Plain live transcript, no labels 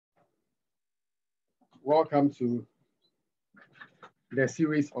Welcome to the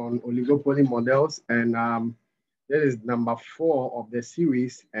series on oligopoly models, and this is number 4 of the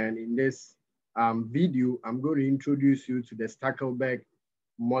series. And in this video, I'm going to introduce you to the Stackelberg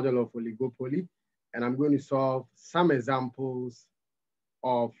model of oligopoly, and I'm going to solve some examples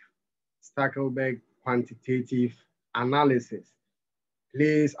of Stackelberg quantitative analysis.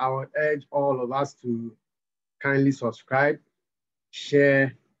 Please, I would urge all of us to kindly subscribe,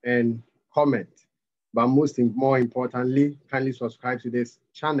 share, and comment. But more importantly, kindly subscribe to this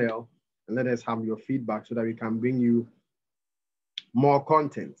channel and let us have your feedback so that we can bring you more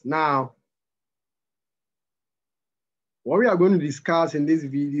content. Now, what we are going to discuss in this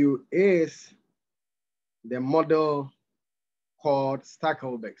video is the model called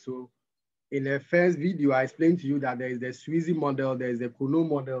Stackelberg. So in the first video, I explained to you that there is the Sweezy model, there is the Kuno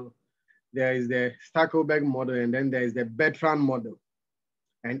model, there is the Stackelberg model, and then there is the Bertrand model.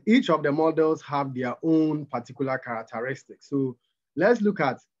 And each of the models have their own particular characteristics. So let's look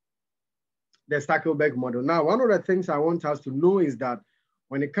at the Stackelberg model. Now, one of the things I want us to know is that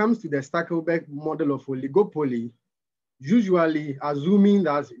when it comes to the Stackelberg model of oligopoly, usually assuming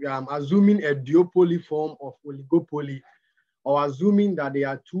that I'm assuming a duopoly form of oligopoly, or assuming that there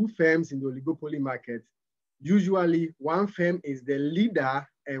are two firms in the oligopoly market, usually one firm is the leader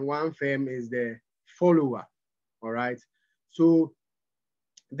and one firm is the follower, all right? So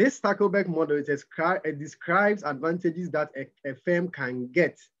this Stackelberg model it describes advantages that a firm can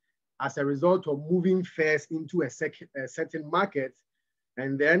get as a result of moving first into a certain market.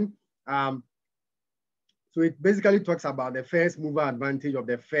 And then, so it basically talks about the first mover advantage of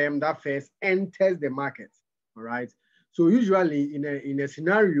the firm that first enters the market, all right? So usually in a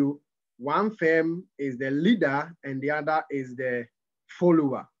scenario, one firm is the leader and the other is the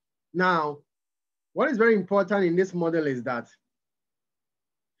follower. Now, what is very important in this model is that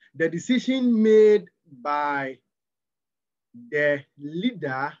the decision made by the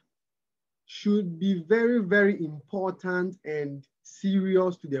leader should be very, very important and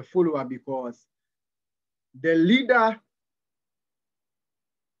serious to the follower, because the leader,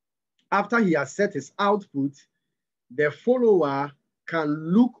 after he has set his output, the follower can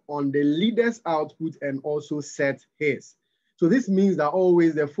look on the leader's output and also set his. So this means that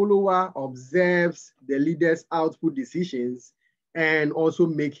always the follower observes the leader's output decisions and also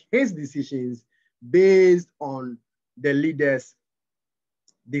make his decisions based on the leader's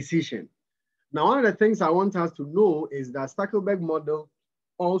decision. Now, one of the things I want us to know is that Stackelberg model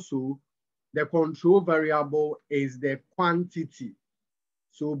also, the control variable is the quantity.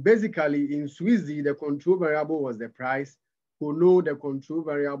 So basically in Sweezy, the control variable was the price. Kuno, the control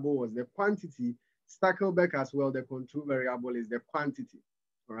variable was the quantity. Stackelberg as well, the control variable is the quantity,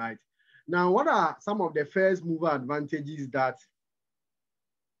 all right? Now, what are some of the first mover advantages that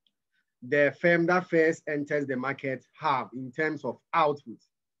the firm that first enters the market have in terms of output?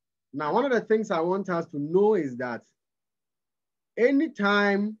 Now, one of the things I want us to know is that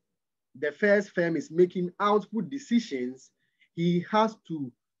anytime the first firm is making output decisions, he has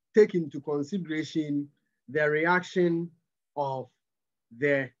to take into consideration the reaction of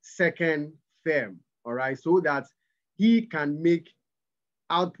the second firm, all right? So that he can make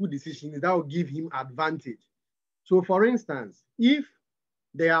output decisions that will give him advantage. So for instance, if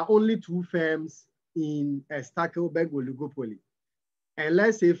there are only two firms in a Stackelberg oligopoly, and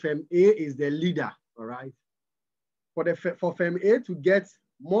let's say firm A is the leader, all right? For firm A to get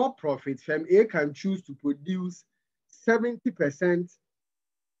more profit, firm A can choose to produce 70%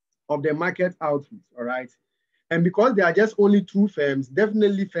 of the market output, all right? And because there are just only two firms,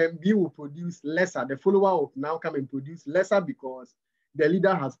 definitely firm B will produce lesser. The follower will now come and produce lesser because the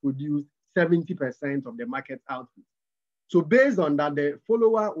leader has produced 70% of the market output. So based on that, the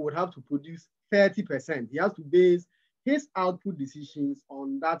follower would have to produce 30%. He has to base his output decisions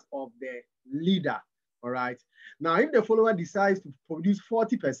on that of the leader, all right? Now, if the follower decides to produce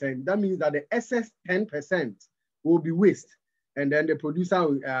 40%, that means that the excess 10% will be waste. And then the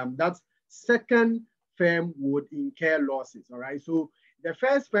producer, that second firm would incur losses, all right? So the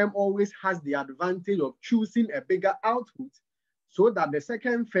first firm always has the advantage of choosing a bigger output so that the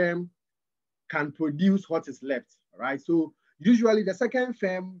second firm can produce what is left, all right? So usually the second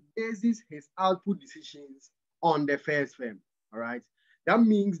firm bases his output decisions on the first firm, all right? That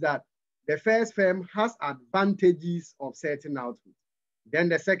means that the first firm has advantages of certain output. Then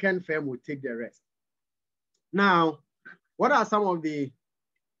the second firm will take the rest. Now, what are some of the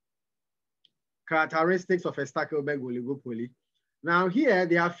characteristics of a Stackelberg oligopoly? Now here,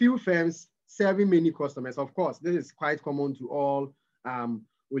 there are few firms serving many customers. Of course, this is quite common to all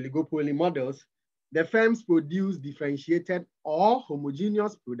oligopoly models. The firms produce differentiated or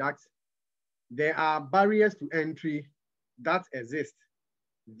homogeneous products. there are barriers to entry that exist,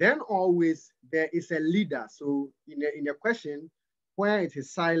 then always there is a leader. So in a question where it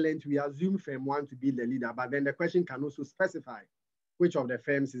is silent, we assume firm 1 to be the leader, but then the question can also specify which of the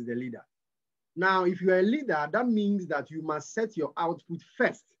firms is the leader. Now, if you're a leader, that means that you must set your output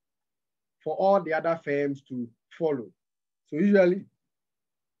first for all the other firms to follow. So usually,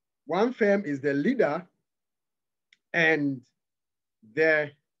 one firm is the leader and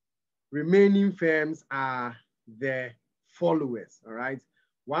the remaining firms are the followers, all right?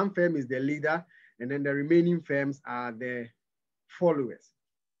 One firm is the leader and then the remaining firms are the followers.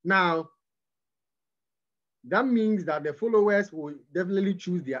 Now, that means that the followers will definitely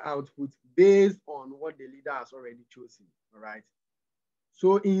choose their output based on what the leader has already chosen, all right?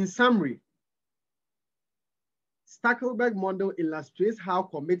 So in summary, Stackelberg model illustrates how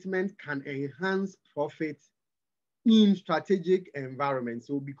commitment can enhance profit in strategic environments.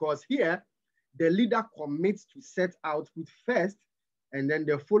 So because here, the leader commits to set output first, and then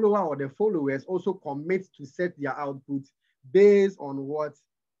the follower or the followers also commit to set their output based on what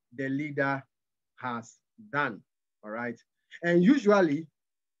the leader has done, all right? And usually,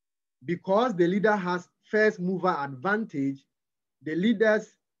 because the leader has first mover advantage, the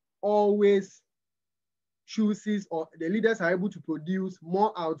leaders always chooses, or the leaders are able to produce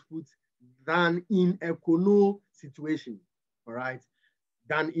more output than in a Kono situation, all right?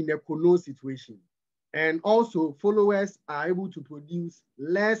 Than in a Kono situation. And also followers are able to produce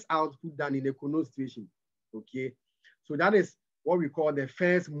less output than in a Kono situation, okay? So that is what we call the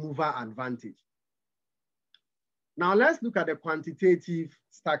first mover advantage. Now let's look at the quantitative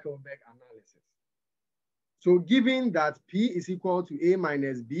Stackelberg analysis. So given that P is equal to A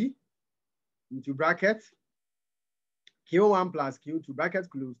minus B into bracket, K1 plus Q2 bracket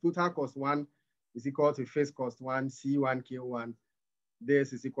close, total cost 1 is equal to fixed cost 1, C1, K1,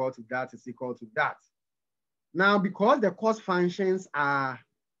 this is equal to that, is equal to that. Now, because the cost functions are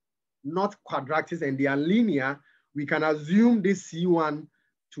not quadratics and they are linear, we can assume this C1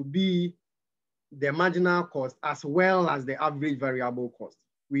 to be the marginal cost as well as the average variable cost.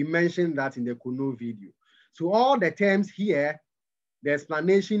 We mentioned that in the Kono video. So all the terms here, the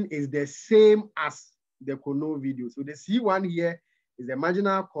explanation is the same as the Kono video. So the C1 here is the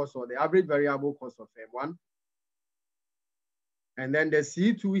marginal cost or the average variable cost of M1. And then the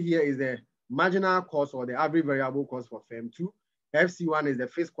C2 here is the marginal cost or the average variable cost for firm 2. FC1 is the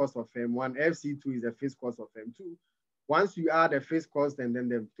fixed cost of firm 1. FC2 is the fixed cost of firm 2. Once you add the fixed cost and then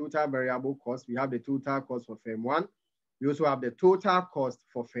the total variable cost, we have the total cost for firm 1. We also have the total cost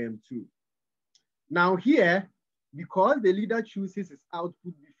for firm 2. Now here, because the leader chooses his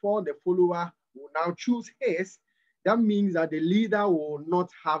output before the follower will now choose his, that means that the leader will not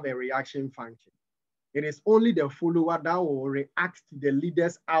have a reaction function. It is only the follower that will react to the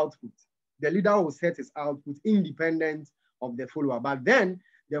leader's output. The leader will set his output independent of the follower, but then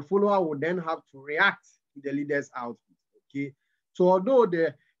the follower will then have to react to the leader's output, okay? So although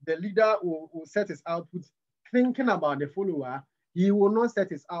the leader will set his output thinking about the follower, he will not set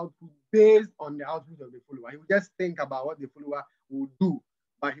his output based on the output of the follower. He will just think about what the follower will do,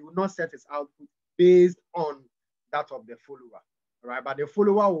 but he will not set his output based on that of the follower, right? But the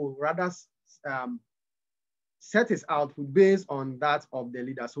follower will rather set his output based on that of the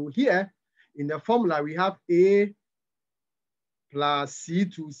leader. So here in the formula, we have A plus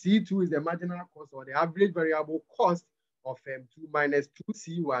C2. C2 is the marginal cost or the average variable cost of M2 minus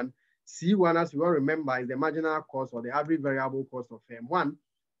 2C1. C1, as you all remember, is the marginal cost or the average variable cost of M1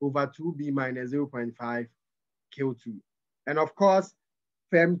 over 2B minus 0.5 Q2. And of course,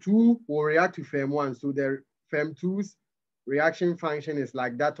 FEM2 will react to FEM1. So the FEM2's reaction function is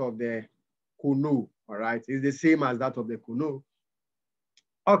like that of the Kono, all right? It's the same as that of the Kono.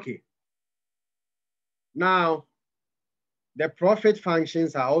 Okay. Now, the profit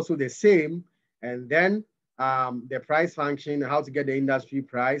functions are also the same. And then the price function, how to get the industry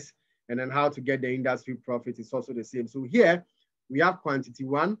price, and then how to get the industry profit is also the same. So here we have quantity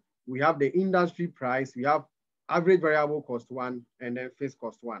 1, we have the industry price, we have average variable cost 1, and then fixed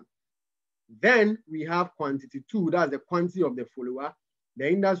cost 1. Then we have quantity 2, that's the quantity of the follower, the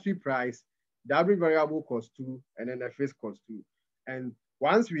industry price, the average variable cost 2, and then the fixed cost 2. And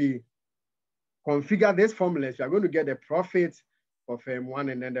once we configure this formula, we are going to get the profit for firm 1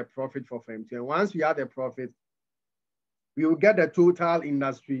 and then the profit for firm 2. And once we add the profit, we will get the total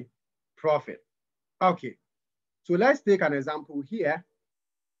industry profit. Okay, so let's take an example here.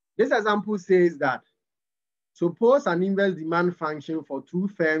 This example says that suppose an inverse demand function for 2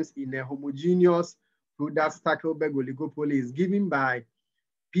 firms in a homogeneous product Stackelberg oligopoly is given by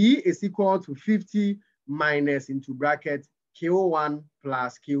P is equal to 50 minus into bracket Q1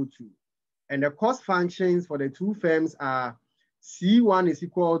 plus Q2. And the cost functions for the two firms are C1 is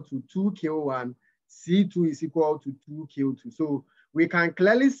equal to 2K1, C2 is equal to 2K2. So we can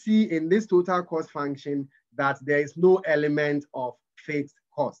clearly see in this total cost function that there is no element of fixed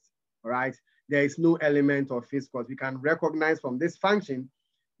cost, all right? There is no element of fixed cost. We can recognize from this function,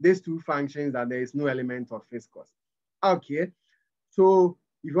 these two functions, that there is no element of fixed cost. Okay, so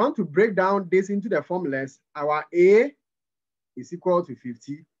if you want to break down this into the formulas, our A is equal to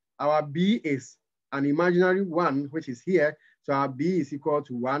 50. Our B is an imaginary 1, which is here. So our B is equal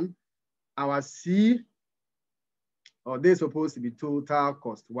to 1. Our C, or they're supposed to be total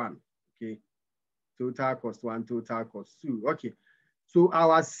cost 1. Okay, total cost 1, total cost 2. Okay, so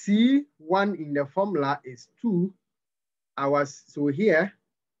our C1 in the formula is 2. So here,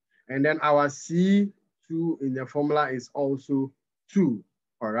 and then our C2 in the formula is also 2.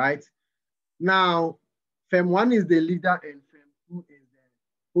 All right. Now, firm 1 is the leader and firm 2 is the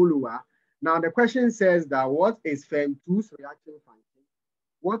follower. Now, the question says that what is firm 2's reaction function?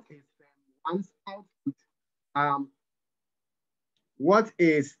 What is firm 1's output? What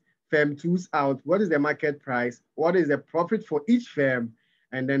is firm 2's out? What is the market price? What is the profit for each firm?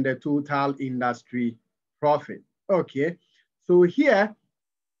 And then the total industry profit. Okay, so here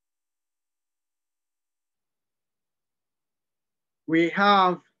we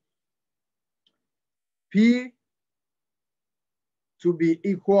have P to be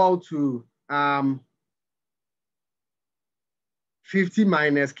equal to 50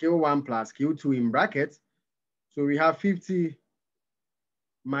 minus Q1 plus Q2 in brackets. So we have 50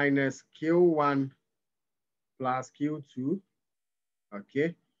 minus Q1 plus Q2.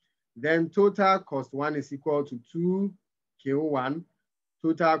 Okay. Then total cost 1 is equal to 2 Q1.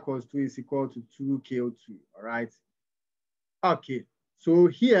 Total cost 2 is equal to 2 Q2. All right. Okay. So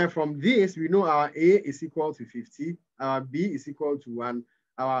here from this, we know our A is equal to 50. Our B is equal to 1.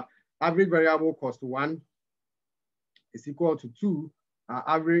 Our average variable cost 1 is equal to 2. Our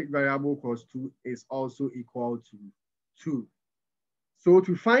average variable cost 2 is also equal to 2. So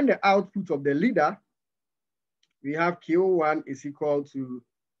to find the output of the leader, we have Q1 is equal to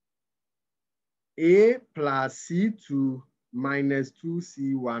A plus C2 minus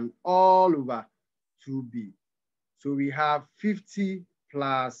 2C1 all over 2B. So we have 50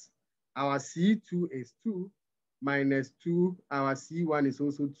 plus our C2 is 2 minus 2, our C1 is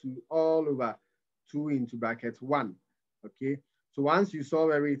also 2 all over 2 into bracket 1. Okay, so once you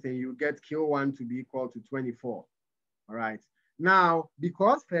solve everything, you get Q1 to be equal to 24. All right. Now,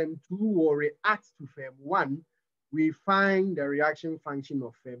 because firm 2 will react to firm 1, we find the reaction function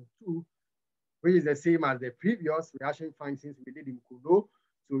of firm 2, which is the same as the previous reaction functions we did in Kudo.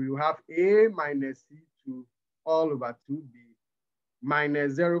 So you have A minus C2 all over 2B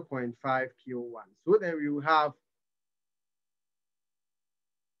minus 0.5 Q1. So then we will have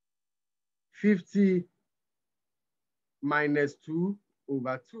 50 minus 2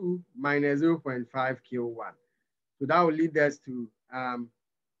 over 2 minus 0.5 Q1. So that will lead us to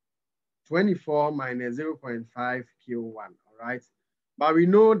 24 minus 0.5 Q1, all right? But we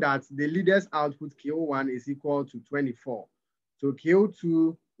know that the leader's output Q1 is equal to 24. So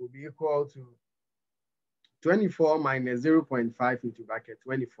Q2 will be equal to 24 minus 0.5 into bracket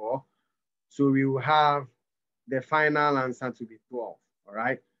 24. So we will have the final answer to be 12, all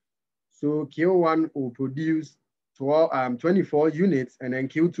right? So Q1 will produce 24 units, and then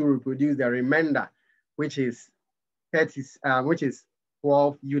Q2 will produce the remainder, which is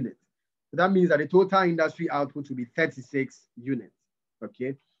 12 units. So that means that the total industry output will be 36 units,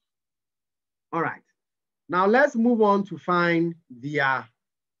 okay? All right, now let's move on to find their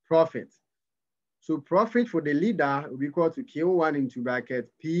profit. So profit for the leader will be equal to Q1 into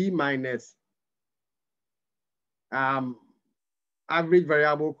bracket P minus average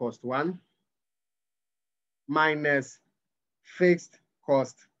variable cost 1 minus fixed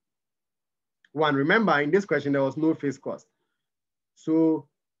cost 1. Remember, in this question, there was no fixed cost. So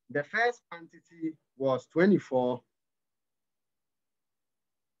the first quantity was 24.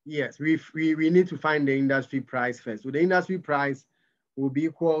 Yes, we need to find the industry price first. So the industry price will be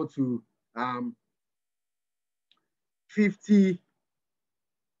equal to 50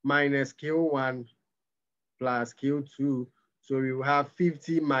 minus Q1 plus Q2. So we will have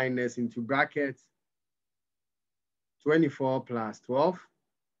 50 minus into brackets 24 plus 12.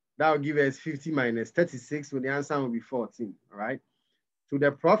 That will give us 50 minus 36. So the answer will be 14, all right? So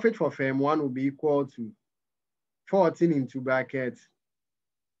the profit for firm 1 will be equal to 14 into bracket.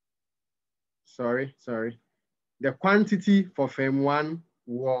 Sorry. The quantity for firm 1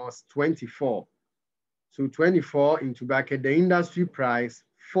 was 24. So 24 into bracket, the industry price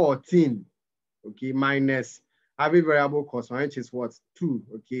 14, okay, minus average variable cost, which is what? 2,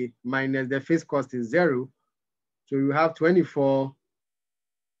 okay, minus the fixed cost is 0. So you have 24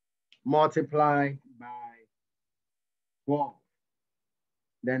 multiplied by 12.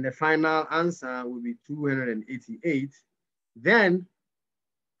 Then the final answer will be 288. Then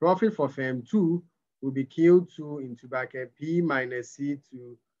profit for firm 2 will be Q2 into bracket P minus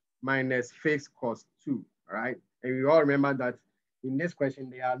C2 minus fixed cost 2, all right? And we all remember that in this question,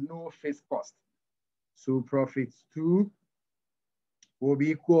 there are no fixed costs. So profit 2 will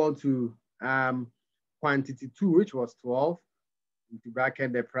be equal to quantity 2, which was 12, into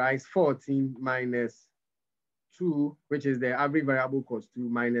bracket the price 14 minus 2, which is the average variable cost 2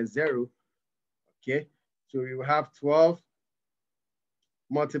 minus 0. Okay, so you have 12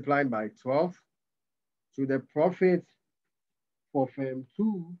 multiplied by 12. So the profit for firm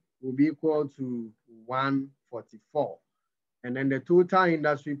 2 will be equal to 144. And then the total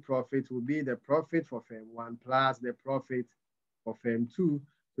industry profit will be the profit for firm 1 plus the profit for firm 2.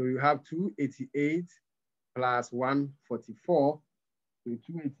 So you have 288 plus 144. So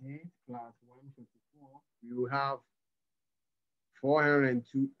 288 plus 144, you have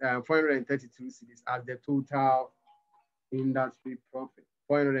 432 cedis as the total industry profit.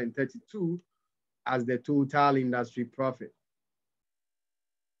 432 as the total industry profit.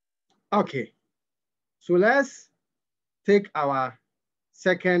 Okay, so let's take our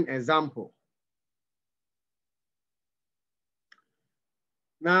second example.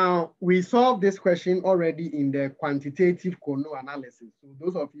 Now, we solved this question already in the quantitative Kono analysis. So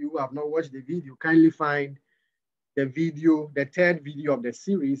those of you who have not watched the video, kindly find the video, the third video of the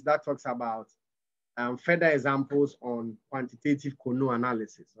series that talks about further examples on quantitative Kono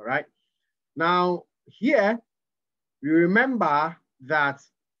analysis, all right? Now, here, we remember that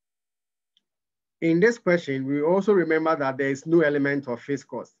in this question, we also remember that there is no element of fixed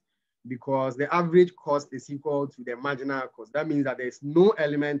cost because the average cost is equal to the marginal cost. That means that there is no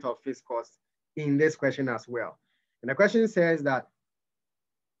element of fixed cost in this question as well. And the question says that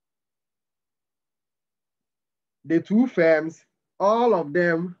the two firms, all of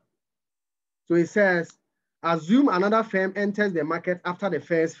them, so it says, assume another firm enters the market after the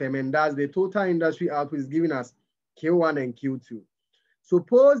first firm, and thus the total industry output is given as Q1 and Q2.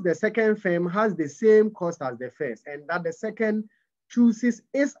 Suppose the second firm has the same cost as the first, and that the second chooses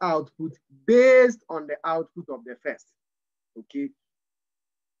its output based on the output of the first, okay?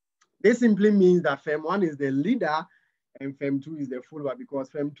 This simply means that firm 1 is the leader and firm 2 is the follower because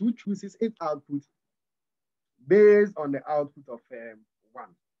firm 2 chooses its output based on the output of firm 1,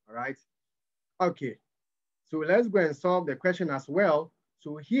 all right? Okay, so let's go and solve the question as well.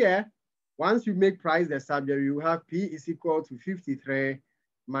 So here, once you make price the subject, you have P is equal to 53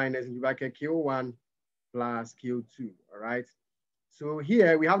 minus Q1 plus Q2, all right? So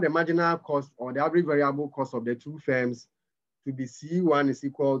here we have the marginal cost or the average variable cost of the two firms to be C1 is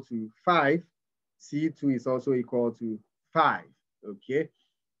equal to 5, C2 is also equal to 5, okay?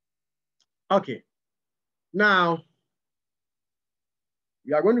 Okay, now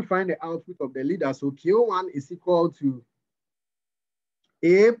we are going to find the output of the leader. So Q1 is equal to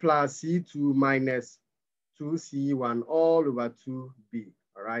A plus C2 minus 2C1 all over 2B,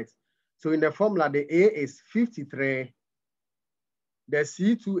 all right? So in the formula, the A is 53, the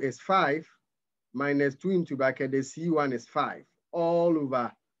C2 is 5, minus 2 into bracket, the C1 is 5, all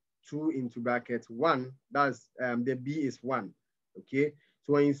over 2 into bracket 1, that's the B is 1, okay?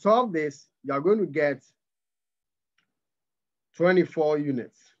 So when you solve this, you are going to get 24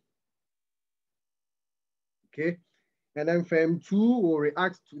 units, okay? And then firm 2 will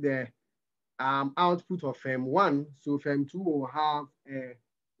react to the output of firm 1. So firm 2 will have a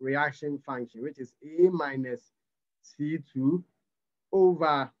reaction function, which is A minus C2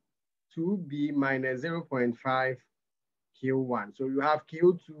 over 2B minus 0.5 Q1. So you have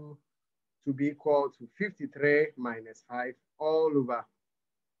Q2 to be equal to 53 minus 5 all over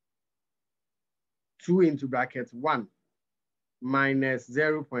 2 into bracket 1 minus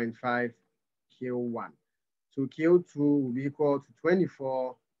 0.5 Q1. So Q2 will be equal to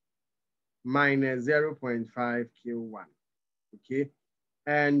 24 minus 0.5 Q1, okay?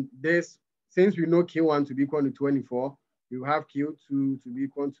 And this, since we know Q1 to be equal to 24, you have Q2 to be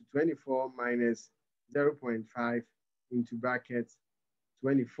equal to 24 minus 0.5 into bracket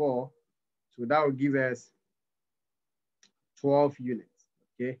 24. So that will give us 12 units,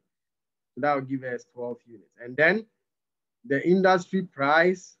 okay? So that will give us 12 units. And then the industry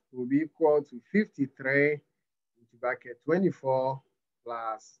price will be equal to 53 into bracket 24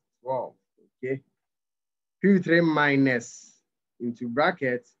 plus 12, okay? 53 minus into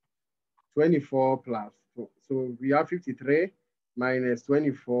bracket 24 plus 4. So we have 53 minus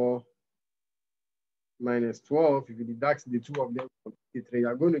 24 minus 12, if you deduct the two of them from 53,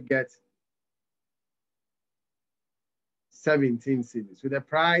 you're going to get 17 cedis. So the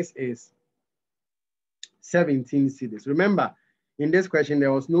price is 17 cedis. Remember, in this question,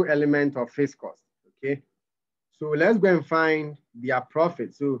 there was no element of fixed cost, okay? So let's go and find their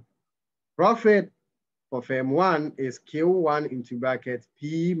profit. So profit for firm 1 is Q1 into bracket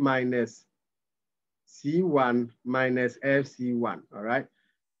P minus C1 minus FC1, all right?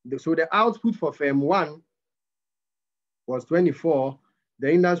 So the output for firm 1 was 24,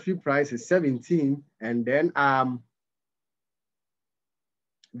 the industry price is 17, and then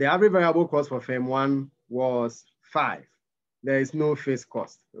the average variable cost for firm 1 was 5. There is no fixed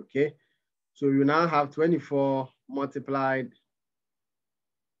cost, okay? So you now have 24 multiplied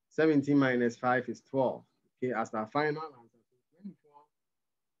 17 minus 5 is 12, okay? As our final answer, so 24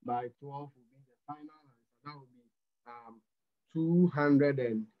 by 12 will be the final answer. That will be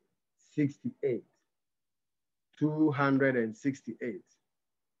 268. 268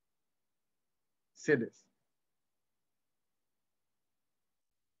 cedis.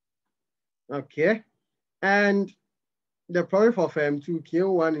 Okay, and the profit for firm 2,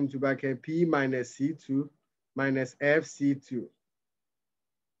 Q1 into bracket P minus C2 minus FC2.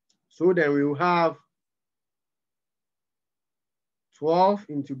 So then we will have 12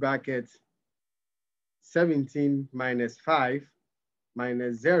 into bracket 17 minus 5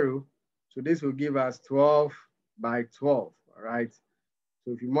 minus 0. So this will give us 12 by 12, all right?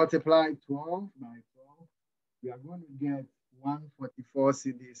 So if you multiply 12 by 12, we are going to get 144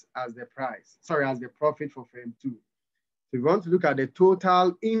 cedis as the price, sorry, as the profit for firm 2. So if you want to look at the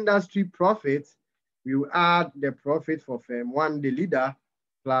total industry profit, we will add the profit for firm 1, the leader,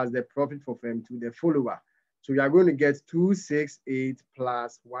 plus the profit for firm 2, the follower. So we are going to get 268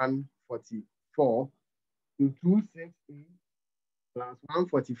 plus 144. So 268 plus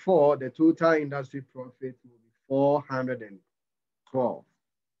 144, the total industry profit will be 412.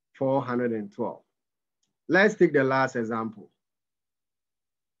 412. Let's take the last example.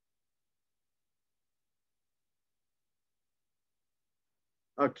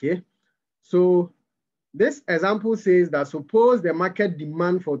 Okay, so this example says that suppose the market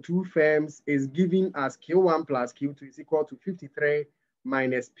demand for two firms is given as Q1 plus Q2 is equal to 53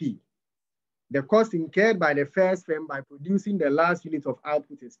 minus P. The cost incurred by the first firm by producing the last unit of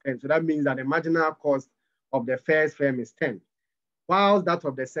output is 10. So that means that the marginal cost of the first firm is 10, whilst that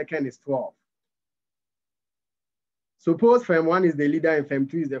of the second is 12. Suppose firm 1 is the leader and firm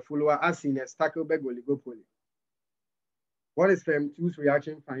 2 is the follower, as in a Stackelberg oligopoly. What is firm 2's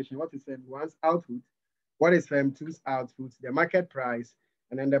reaction function? What is firm 1's output? What is firm 2's output? The market price,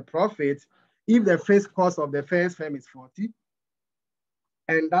 and then the profit. If the fixed cost of the first firm is 40,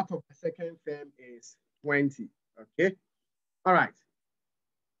 and that of the second firm is 20, okay? All right.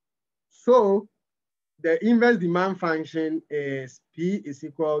 So the inverse demand function is P is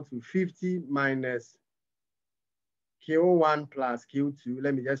equal to 50 minus Q1 plus Q2.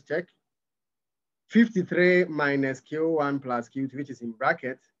 Let me just check. 53 minus Q1 plus Q2, which is in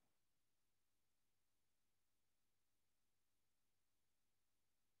bracket.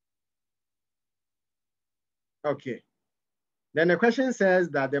 Okay. Then the question says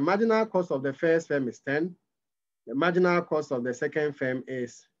that the marginal cost of the first firm is 10. The marginal cost of the second firm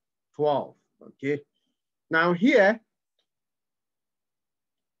is 12, okay? Now here,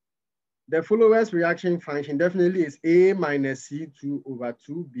 the follower's reaction function definitely is A minus C2 over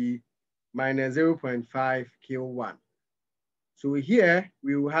 2B minus 0.5 Q1. So here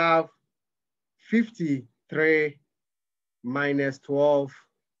we will have 53 minus 12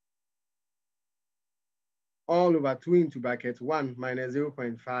 all over 2 into bracket 1 minus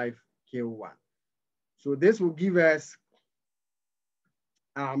 0.5 Q1. So this will give us,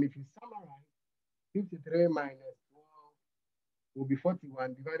 if you summarize, 53 minus 12 will be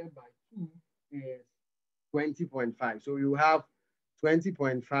 41 divided by 2 is 20.5. So you have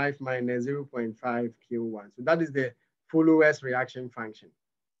 20.5 minus 0.5 Q1. So that is the follower's reaction function.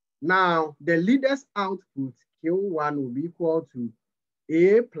 Now, the leader's output, Q1, will be equal to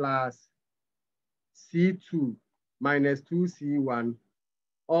A plus C2 minus 2C1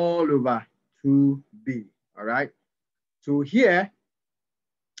 all over 2B, all right? So here,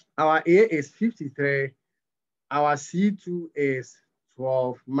 our A is 53, our C2 is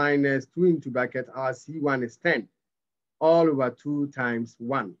 12 minus 2 into bracket, our C1 is 10, all over 2 times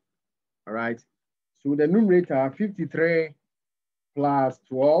 1, all right? So the numerator, 53 plus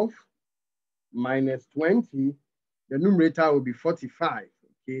 12 minus 20, the numerator will be 45,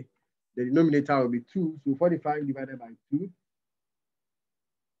 okay? The denominator will be 2, so 45 divided by 2.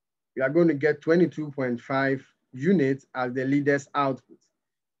 We are going to get 22.5 units as the leader's output.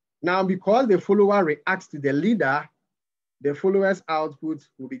 Now, because the follower reacts to the leader, the follower's output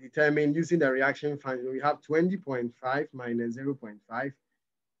will be determined using the reaction function. We have 20.5 minus 0.5.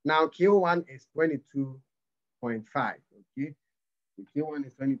 Now, K1 is 22.5, okay? So K1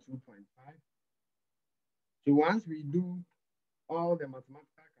 is 22.5. So once we do all the mathematical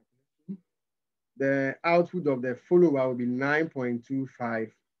calculation, the output of the follower will be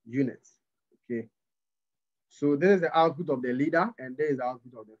 9.25 units, okay? So this is the output of the leader, and this is the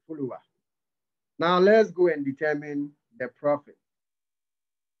output of the follower. Now let's go and determine the profit.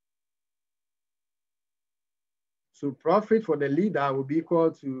 So profit for the leader will be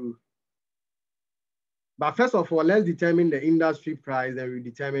equal to, but first of all, let's determine the industry price, then we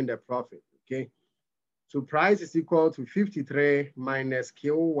determine the profit, okay? So price is equal to 53 minus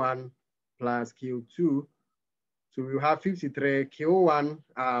Q1 plus Q2. So we have 53, Q1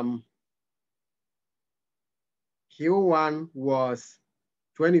 was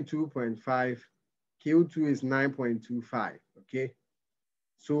 22.5, Q2 is 9.25, okay?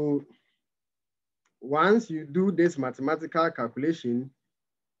 So once you do this mathematical calculation,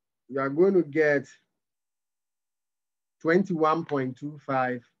 you are going to get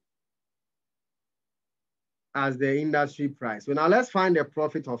 21.25 as the industry price. So now let's find the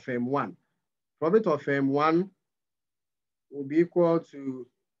profit of M1. Profit of M1 will be equal to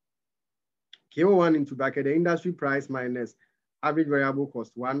K1 into bracket the industry price minus average variable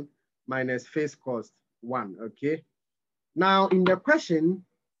cost 1 minus face cost 1, okay? Now in the question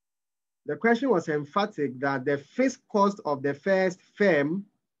was emphatic that the face cost of the first firm,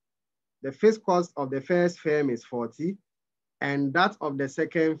 is 40, and that of the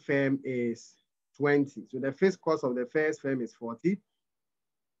second firm is 20. So the face cost of the first firm is 40,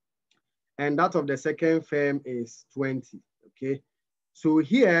 and that of the second firm is 20, okay? So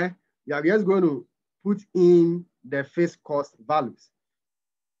here, we are just going to put in the face cost values.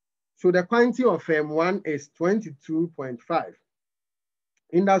 So the quantity of firm 1 is 22.5.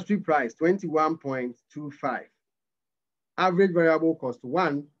 Industry price, 21.25. Average variable cost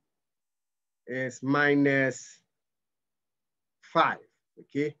 1 is minus 5,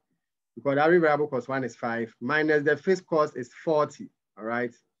 okay? Because average variable cost 1 is 5, minus the fixed cost is 40, all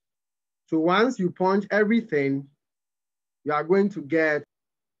right? So once you punch everything, we are going to get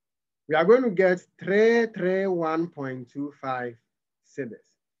 331.25 cedis.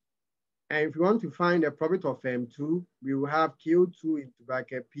 And if you want to find the profit of M2, we will have Q2 into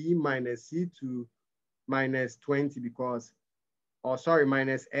bracket P minus C2 minus 20 because,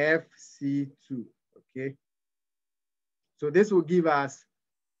 minus FC2, okay? So this will give us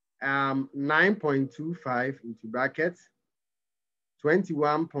 9.25 into brackets,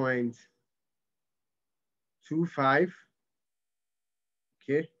 21.25,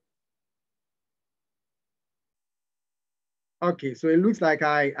 okay? Okay, so it looks like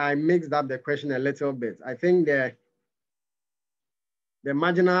I mixed up the question a little bit. I think the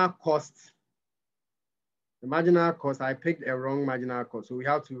marginal cost, I picked a wrong marginal cost. So we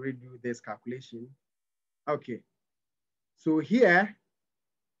have to redo this calculation. Okay, so here,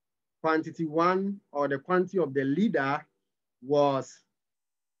 quantity 1 or the quantity of the leader was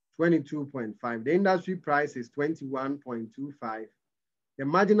 22.5. The industry price is 21.25. The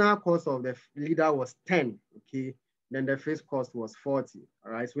marginal cost of the leader was 10, okay? Then the fixed cost was 40,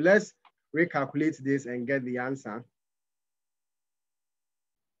 all right? So let's recalculate this and get the answer.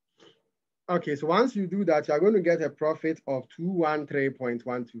 Okay, so once you do that, you're going to get a profit of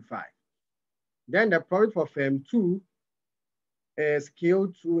 213.125. Then the profit for firm 2 is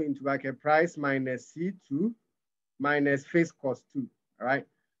Q2 into bracket price minus C2 minus fixed cost 2, all right?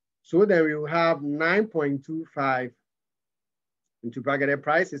 So then we will have 9.25 into bracket, the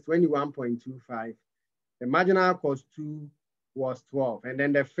price is 21.25. The marginal cost 2 was 12, and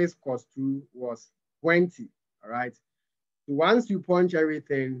then the fixed cost 2 was 20, all right? So once you punch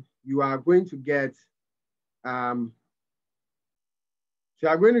everything, you are going to get, 65.5625,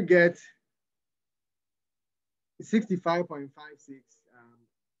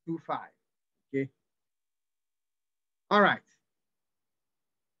 okay? All right,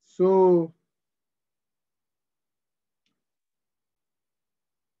 so,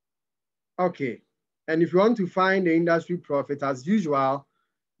 okay. And if you want to find the industry profit, as usual,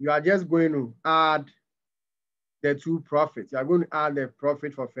 you are just going to add the two profits. You are going to add the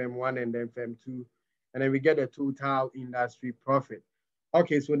profit for firm 1 and then firm 2, and then we get the total industry profit.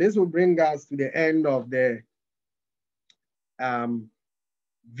 Okay, so this will bring us to the end of the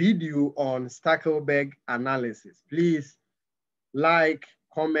video on Stackelberg analysis. Please like,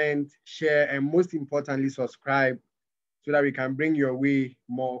 comment, share, and most importantly, subscribe so that we can bring your way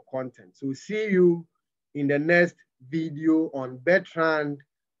more content. So see you in the next video on Bertrand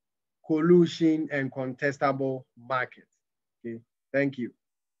collusion and contestable market. Okay, thank you.